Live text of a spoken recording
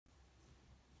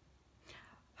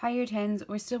Hi Year 10s,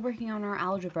 we're still working on our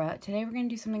algebra. Today we're going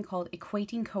to do something called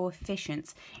equating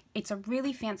coefficients. It's a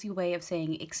really fancy way of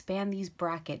saying expand these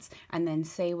brackets and then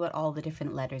say what all the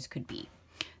different letters could be.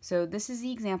 So this is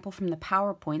the example from the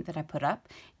PowerPoint that I put up.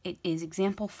 It is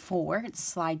example 4, it's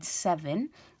slide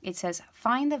 7. It says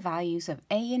find the values of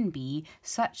a and b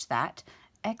such that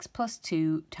x plus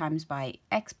 2 times by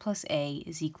x plus a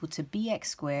is equal to bx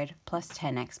squared plus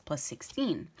 10x plus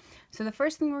 16. So the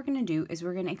first thing we're going to do is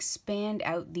we're going to expand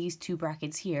out these two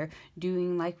brackets here,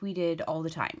 doing like we did all the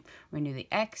time. We're going to do the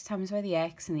x times by the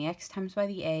x, and the x times by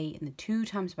the a, and the 2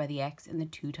 times by the x, and the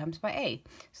 2 times by a.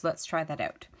 So let's try that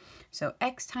out. So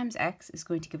x times x is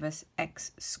going to give us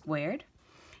x squared.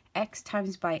 X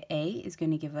times by a is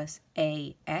going to give us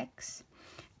ax.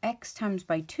 X times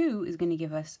by 2 is going to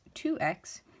give us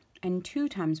 2x, and 2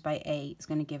 times by a is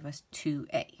going to give us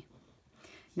 2a.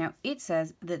 Now it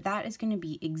says that that is going to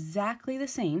be exactly the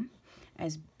same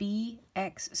as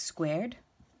bx squared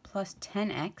plus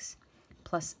 10x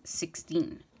plus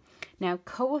 16. Now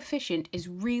coefficient is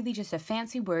really just a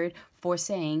fancy word for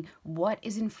saying what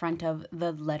is in front of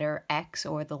the letter x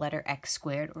or the letter x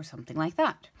squared or something like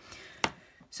that.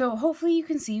 So hopefully you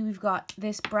can see we've got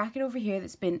this bracket over here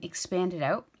that's been expanded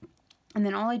out, and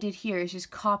then all I did here is just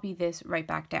copy this right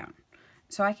back down.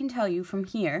 So I can tell you from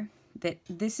here that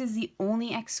this is the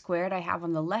only x squared I have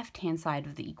on the left hand side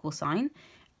of the equal sign,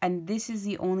 and this is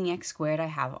the only x squared I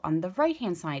have on the right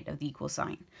hand side of the equal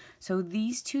sign. So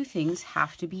these two things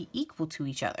have to be equal to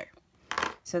each other.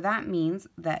 So that means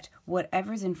that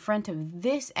whatever's in front of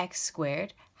this x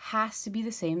squared has to be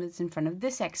the same that's in front of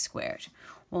this x squared.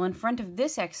 Well, in front of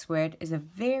this x squared is a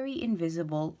very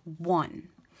invisible 1.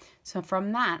 So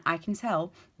from that, I can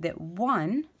tell that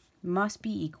 1 must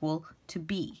be equal to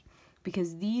b,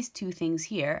 because these two things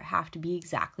here have to be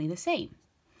exactly the same.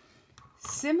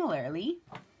 Similarly,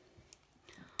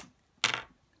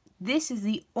 this is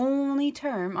the only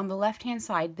term on the left-hand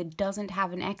side that doesn't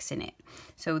have an x in it.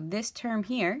 So this term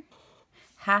here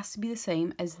has to be the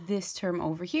same as this term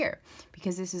over here,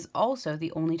 because this is also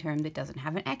the only term that doesn't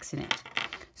have an x in it.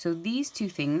 So these two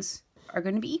things are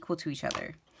going to be equal to each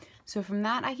other. So from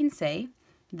that I can say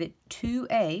that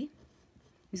 2a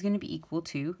is going to be equal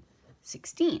to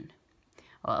 16.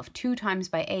 Well, if 2 times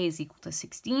by a is equal to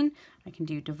 16, I can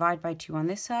do divide by 2 on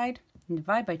this side, and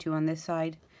divide by 2 on this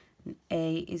side, and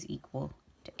a is equal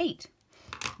to 8.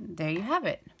 There you have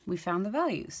it. We found the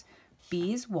values.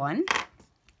 b is 1,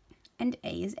 and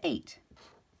a is 8.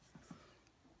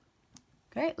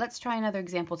 Okay, let's try another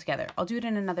example together. I'll do it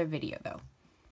in another video though.